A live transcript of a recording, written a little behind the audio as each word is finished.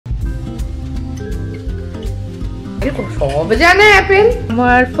সব জানে অ্যাপেল।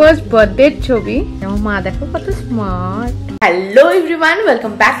 আমার ফার্স্ট বার্থডে ছবি, আমার মা দেখো কত smart. Hello everyone,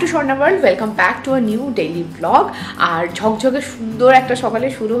 welcome back to Swarna world, welcome back to a new daily blog. আর ঝকঝকে সুন্দর একটা সকালে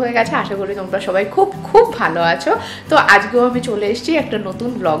শুরু হয়ে গেছে, আশা করি তোমরা সবাই খুব খুব ভালো আছো। তো আজকেও আমি চলে এসেছি একটা নতুন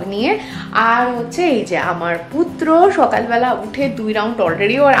ব্লগ নিয়ে। আর হচ্ছে এই যে আমার পুত্র সকালবেলা উঠে 2 রাউন্ড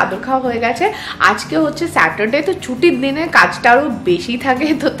অলরেডি ওর আদর খাওয়া হয়ে গেছে। আজকে হচ্ছে স্যাটারডে, তো ছুটির দিনে কাজটা আরও বেশি থাকে,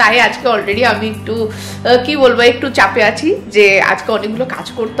 তো তাই আজকে অলরেডি আমি একটু কি বলবো, একটু চাপে আছি যে আজকে অনেকগুলো কাজ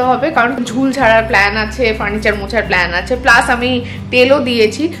করতে হবে, কারণ ঝুল ছাড়ার প্ল্যান আছে, ফার্নিচার মোছার প্ল্যান আছে, প্লাস আমি তেলও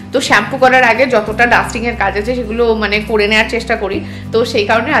দিয়েছি। তো শ্যাম্পু করার আগে যতটা ডাস্টিং এর কাজ আছে সেগুলো মানে করে নেওয়ার চেষ্টা করি, তো সেই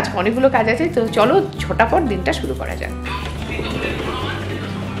কারণে আজকে অনেকগুলো কাজ আছে। তো চলো ঝটাপট দিনটা শুরু করা যাক।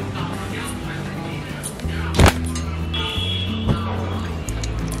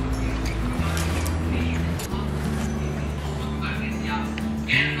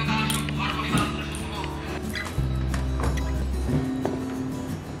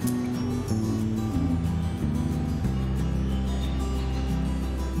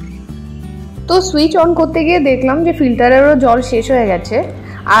 তো সুইচ অন করতে গিয়ে দেখলাম যে ফিল্টারেরও জল শেষ হয়ে গেছে।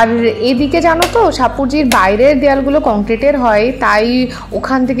 আর এদিকে জানো তো শাপুরজির বাইরের দেয়ালগুলো কংক্রিটের হয়, তাই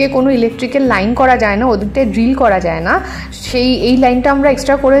ওখান থেকে কোনো ইলেকট্রিক্যাল লাইন করা যায় না, ওদিকটায় ড্রিল করা যায় না। এই লাইনটা আমরা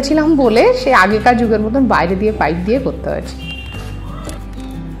এক্সট্রা করেছিলাম বলে সে আগেকার যুগের মতন বাইরে দিয়ে পাইপ দিয়ে করতে হয়েছে।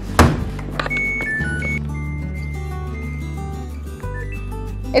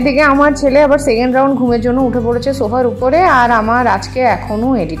 এদিকে আমার ছেলে আবার সেকেন্ড রাউন্ড ঘুমের জন্য উঠে পড়েছে সোফার উপরে, আর আমার আজকে এখনো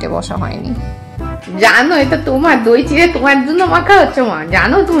এডিটে বসা হয়নি। জানো এটা তোমার দই চিড়ে তোমার জন্য মাখা হচ্ছে মা,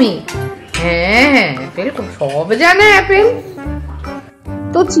 জানো তুমি? হ্যাঁ অ্যাপেল সব জানে অ্যাপেল।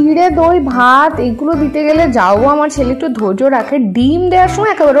 তো চিড়ে দই ভাত এগুলো দিতে গেলে যাও আমার ছেলে একটু ধৈর্য রাখে, ডিম দেওয়ার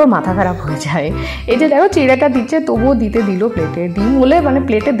সময় একেবারে ওর মাথা খারাপ হয়ে যায়। এই যে দেখো চিড়েটা দিচ্ছে তবুও দিতে দিল প্লেটে, ডিম হলে মানে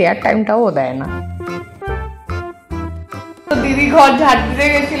প্লেটে দেওয়ার টাইমটাও ও দেয় না। দিদি ঘর ঝাড় দিতে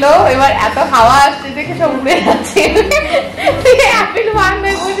গেছিল, এবার এত হাওয়া আসছে দেখে সব উড়ে যাচ্ছে। অ্যাপেল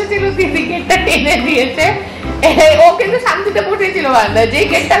বারান্দায় বসেছিল, দিদি গেটটা টেনে দিয়েছে। ও কিন্তু শান্তিতে বসেছিল বারান্দায়, যেই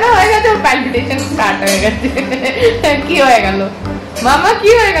গেটটা না হয়ে গেছে ওর প্যালপিটেশন স্টার্ট হয়ে গেছে। কি হয়ে গেল মামা, কি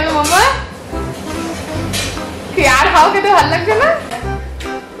হয়ে গেল মামা? কি আর হাওয়া খেতে ভালো লাগছে না?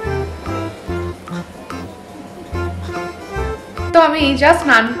 তো আমি এই যা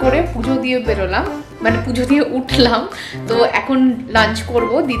স্নান করে পুজো দিয়ে বেরোলাম, মানে পুজো দিয়ে উঠলাম। তো এখন লাঞ্চ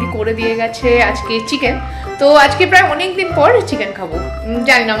করব, দিদি করে দিয়ে গেছে আজকে চিকেন। তো আজকে প্রায় অনেকদিন পর চিকেন খাবো,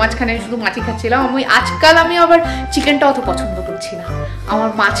 জানি না মাঝখানে শুধু মাছই খাচ্ছিলাম। আজকাল আমি আবার চিকেনটা অত পছন্দ করছি না, আমার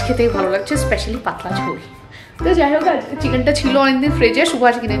মাছ খেতেই ভালো লাগছে, স্পেশালি পাতলা ঝোল। তো যাই হোক আজকে চিকেনটা ছিল অনেকদিন ফ্রিজে,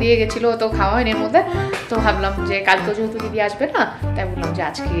 সুভাষ কিনে দিয়ে গেছিলো, তো খাওয়া হয়নি এর মধ্যে। তো ভাবলাম যে কালকে যেহেতু দিদি আসবে না, তাই বললাম যে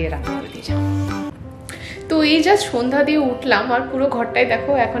আজকে রান্না করে দিয়ে যাও। তো এই জাস্ট সন্ধ্যা দিয়ে উঠলাম, আর পুরো ঘরটাই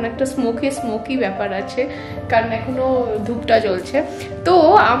দেখো এখন একটা স্মোকি ব্যাপার আছে, কারণ এখনো ধূপটা জ্বলছে। তো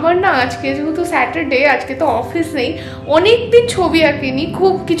আমার না আজকে যেহেতু স্যাটারডে, আজকে তো অফিস নেই, অনেকদিন ছবি আঁকিনি,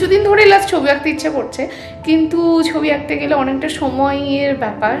 খুব কিছুদিন ধরে লাস্ট ছবি আঁকতে ইচ্ছে করছে, কিন্তু ছবি আঁকতে গেলে অনেকটা সময়ের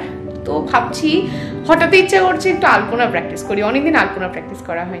ব্যাপার। তো ভাবছি হঠাৎ ইচ্ছে করছে একটু আলপনা প্র্যাকটিস করি, অনেকদিন আলপনা প্র্যাকটিস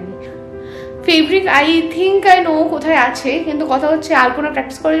করা হয়নি। Fabric I think I know কোথায় আছে, কিন্তু কথা হচ্ছে আলপনা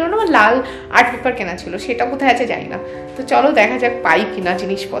প্র্যাকটিস করার জন্য আমার লাল আর্ট পেপার কেনা ছিল, সেটা কোথায় আছে জানি না। তো চলো দেখা যাক পাই কিনা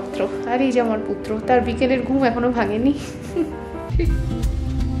জিনিসপত্র। আর এই যে আমার পুত্র, তার বিকেলের ঘুম এখনো ভাঙেনি।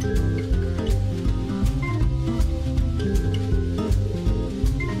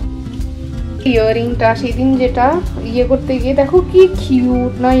 ইয়াররিংটা সেদিন যেটা ইয়ে করতে গিয়ে দেখো কি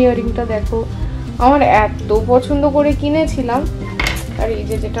কিউট না ইয়াররিংটা, দেখো আমার এত পছন্দ করে কিনেছিলাম, আর এই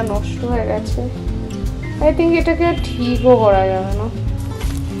যে যেটা নষ্ট হয়ে গেছে। আই থিঙ্ক এটাকে ঠিকও করা যাবে না।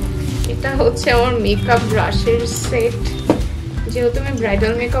 এটা হচ্ছে আমার মেকআপ ব্রাশের সেট, যেহেতু আমি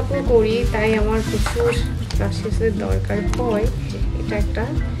ব্রাইডাল মেকআপও করি তাই আমার প্রচুর ব্রাশেসের দরকার হয়। এটা একটা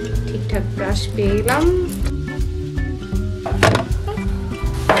ঠিকঠাক ব্রাশ পেয়ে গেলাম।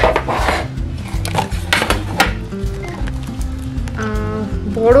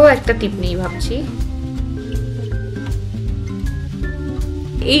 বড় একটা টিপ নেই ভাবছি,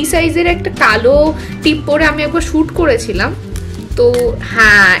 এই সাইজের একটা কালো টিপ পরে আমি একবার শুট করেছিলাম। তো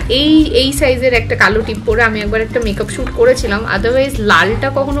হ্যাঁ এই সাইজের একটা কালো টিপ পরে আমি একবার একটা মেকআপ শুট করেছিলাম, আদারওয়াইজ লালটা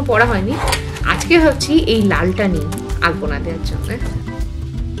কখনো পরা হয়নি। আজকে ভাবছি এই লালটা নিই আলপনা দেওয়ার জন্য।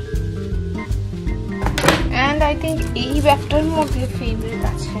 অ্যান্ড আই থিঙ্ক এই ব্যাগটার মধ্যে ফেব্রিক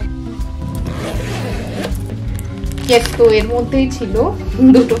আছে, তো এর মধ্যেই ছিল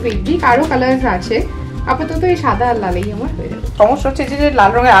দুটো ফেব্রিক, আরো কালার আছে। আপাতত এই সাদা আর লালেই আমার হয়ে যাবে। সমস্যা হচ্ছে যে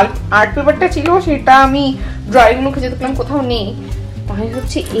লাল রঙের আর্ট পেপারটা ছিল, সেটা আমি ড্রয়িং রুমে খুঁজে দেখলাম কোথাও নেই। তাই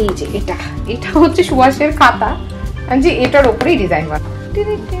হচ্ছে এই যে এটা হচ্ছে সুভাষের খাতা, যে এটার ওপরেই ডিজাইন বানা।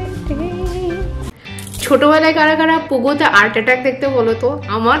 ছোটবেলায় কারা কারা পোগোতে আর্ট অ্যাটাক দেখতে বলো তো?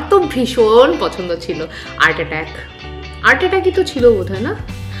 আমার তো ভীষণ পছন্দ ছিল আর্ট অ্যাটাকই তো ছিল বোধহয়, না?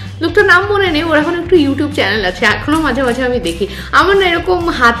 লোকটার নাম মনে নেই, ওর এখন একটু ইউটিউব চ্যানেল আছে, এখনো মাঝে মাঝে আমি দেখি। আমার না এরকম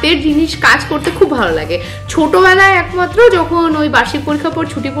হাতের জিনিস কাজ করতে খুব ভালো লাগে। ছোটবেলায় একমাত্র যখন ওই বার্ষিক পরীক্ষার পর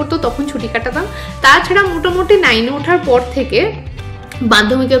ছুটি পড়তো তখন ছুটি কাটাতাম। তাছাড়া মোটামুটি 9-এ ওঠার পর থেকে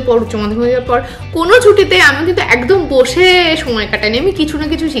মাধ্যমিকের পর, উচ্চ মাধ্যমিকের পর কোনো ছুটিতে আমি কিন্তু একদম বসে সময় কাটাইনি, আমি কিছু না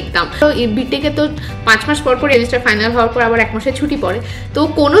কিছু শিখতাম। তো বিটেকে তো 5 মাস পর পর রেজিস্টার ফাইনাল হওয়ার পর আবার 1 মাসের ছুটি পড়ে, তো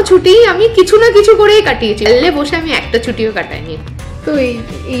কোনো ছুটি আমি কিছু না কিছু করেই কাটিয়েছি। এলে বসে আমি একটা ছুটিও কাটাইনি। তো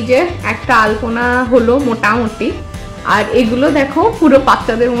এই যে একটা আলপনা হলো মোটামুটি, আর এগুলো দেখো পুরো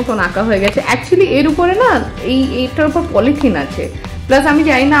বাচ্চাদের মতন আঁকা হয়ে গেছে। অ্যাকচুয়ালি এর উপরে না এইটার উপর পলিথিন আছে, প্লাস আমি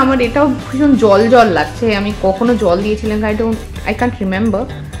জানি না, আমার এটাও ভীষণ জল জল লাগছে। আমি কখনো জল দিয়েছিলাম আই ক্যান্ট রিমেম্বার,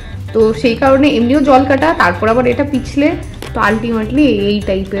 তো সেই কারণে এমনিও জল কাটা, তারপর আবার এটা পিছলে, তো আলটিমেটলি এই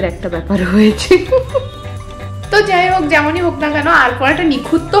টাইপের একটা ব্যাপার হয়েছে। তো যাই হোক, যেমনই হোক না কেন, আলপনাটা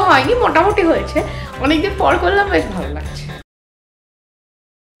নিখুঁত তো হয়নি, মোটামুটি হয়েছে। অনেকদিন পর করলাম, বেশ ভালো লাগছে।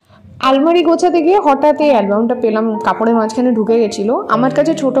 আলমারি গোছাতে গিয়ে হঠাৎ এই অ্যালবামটা পেলাম, কাপড়ের মাঝখানে ঢুকে গেছিল। আমার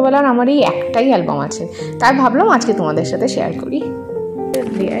কাছে ছোটবেলার আমার এই একটাই অ্যালবাম আছে, তাই ভাবলাম আজকে তোমাদের সাথে শেয়ার করি।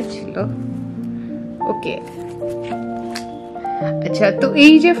 দেয়ার ছিল ওকে। আচ্ছা, তো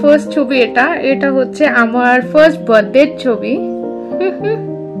এই যে ফার্স্ট ছবি, এটা হচ্ছে আমার ফার্স্ট বার্থডে ছবি।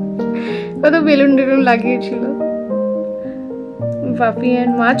 কত বেলুন টেলুন লাগিয়েছিল বাপি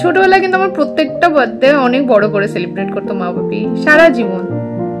এন্ড মা। ছোটবেলায় কিন্তু আমার প্রত্যেকটা বার্থডে অনেক বড় করে সেলিব্রেট করতো মা বাপি, সারা জীবন।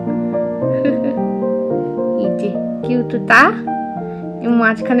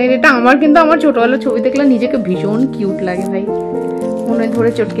 মাঝখানের এটা আমার, কিন্তু আমার ছোটবেলার ছবি দেখলে নিজেকে ভীষণ কিউট লাগে ভাই, মনে ধরে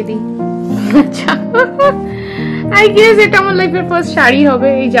চটকে দিই। আচ্ছা, আই গেস এটা আমার লাইফের ফার্স্ট শাড়ি হবে।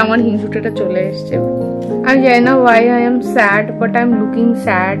 এই যে আমার হিংসুটেটা চলে এসছে, আমি জানি না Y I am sad, but I am looking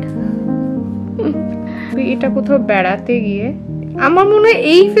sad. এটা কোথাও বেড়াতে গিয়ে, আমার মনে হয়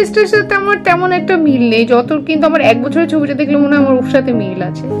এই ফেস্টার সাথে আমার তেমন একটা মিল নেই, যত কিন্তু আমার 1 বছরের ছবিটা দেখলে মনে হয় আমার ওর সাথে মিল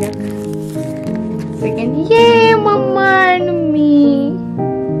আছে। সেকেন্ড ইয়ে মাম্মা এন্ড মি,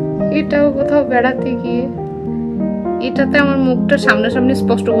 এটাও কোথাও বেড়াতে গিয়ে। এটাতে আমার মুখটা সামনাসামনি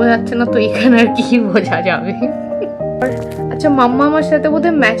স্পষ্ট বোঝা যাচ্ছে না, তো এখানে আর কি বোঝা যাবে। আচ্ছা, মাম্মা আমার সাথে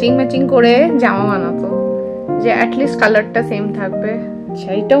বোধহয় ম্যাচিং করে জামা বানাতো, যে অ্যাটলিস্ট কালারটা সেম থাকবে। আচ্ছা,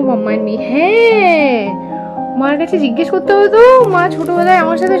 এটাও মাম্মা এন্ড মি। হ্যাঁ, মার কাছে জিজ্ঞেস করতে হবে তো, মা ছোটবেলায়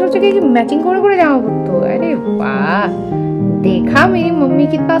আমার সাথে সবচেয়ে কি ম্যাচিং করে জামা পরতো। আরে বাহ, দেখা মেরি মাম্মি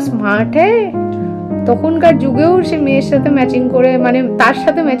কিতনা স্মার্ট হ্যায়। তখনকার যুগেও সে মেয়ের সাথে ম্যাচিং করে, মানে তার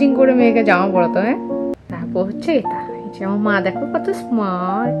সাথে ম্যাচিং করে মেয়েকে জামা পরাতো। হ্যাঁ, তারপর হচ্ছে এটা, আমার মা দেখো কত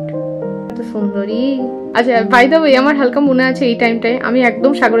স্মার্ট, কত সুন্দরী। আচ্ছা, বাই দ্য ওয়ে, আমার হালকা মনে আছে এই টাইমটায় আমি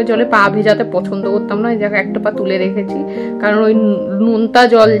একদম সাগরের জলে পা ভেজাতে পছন্দ করতাম না। এই জায়গায় একটা পা তুলে রেখেছি, কারণ ওই নোনতা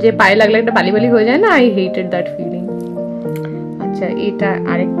জল যে পায়ে লাগলে একটা বালি বালি হয়ে যায় না, আই হেটেড দ্যাট ফিলিং। আচ্ছা, এটা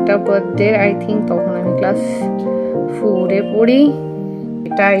আরেকটা বার্থডে, আই থিঙ্ক তখন আমি ক্লাস 4-এ পড়ি।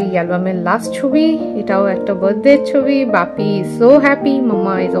 এটা এই অ্যালবামের লাস্ট ছবি, এটাও একটা বার্থডে ছবি। বাপি is so happy,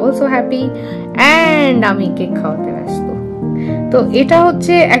 mamma is also happy, and আমি কেক খাওয়াতে ব্যস্ত। তো এটা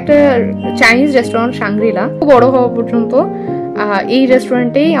হচ্ছে একটা চাইনিজ রেস্টুরেন্ট, সাংগ্রিলা। বড় হওয়া পর্যন্ত এই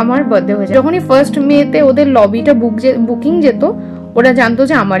রেস্টুরেন্টেই আমার বার্থডে হয়েছে। যখনই 1 মেতে ওদের লবিটা বুকিং যেত, ওরা জানতো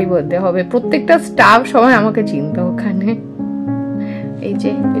যে আমারই বার্থডে হবে। প্রত্যেকটা স্টাফ সবাই আমাকে চিনতো ওখানে। এই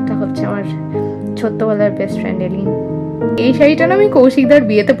যে এটা হচ্ছে আমার ছোট্টবেলার বেস্ট ফ্রেন্ড এলিন। এই শাড়িটা না আমি কৌশিকদার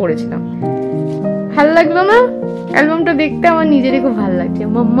বিয়েতে পরেছিলাম। ভালো লাগলো না অ্যালবামটা দেখতে? আমার নিজেরই খুব ভালো লাগছে।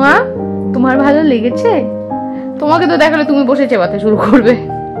 মাম্মা, তোমার ভালো লেগেছে? তোমাকে তো দেখালে তুমি বসে চেবাতে শুরু করবে।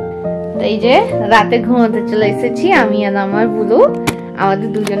 এই যে রাতে ঘুমাতে চলে এসেছি আমি আর আমার বুলু। আমাদের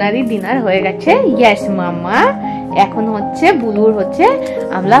দুজনারই ডিনার হয়ে গেছে। ইয়েস মাম্মা, এখন হচ্ছে বুলুর হচ্ছে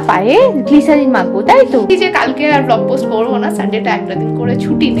আমরা পায়ে গ্লিসারিন মাখবো, তাই তো? এই যে কালকে আর ব্লগ পোস্ট করবো না, সানডেটা একটা দিন করে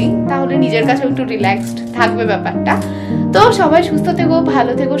ছুটি নেই, তাহলে নিজের কাছে একটু রিল্যাক্সড থাকবে ব্যাপারটা। তো সবাই সুস্থ থেকো,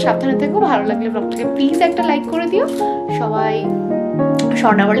 ভালো থেকো, সাবধানে থেকো। ভালো লাগলে ব্লগটাকে প্লিজ একটা লাইক করে দিও। সবাই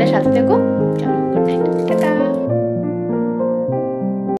স্বর্ণা ওয়ার্ল্ডের সাথে থেকো। চলো, গুড নাইট, টাটা।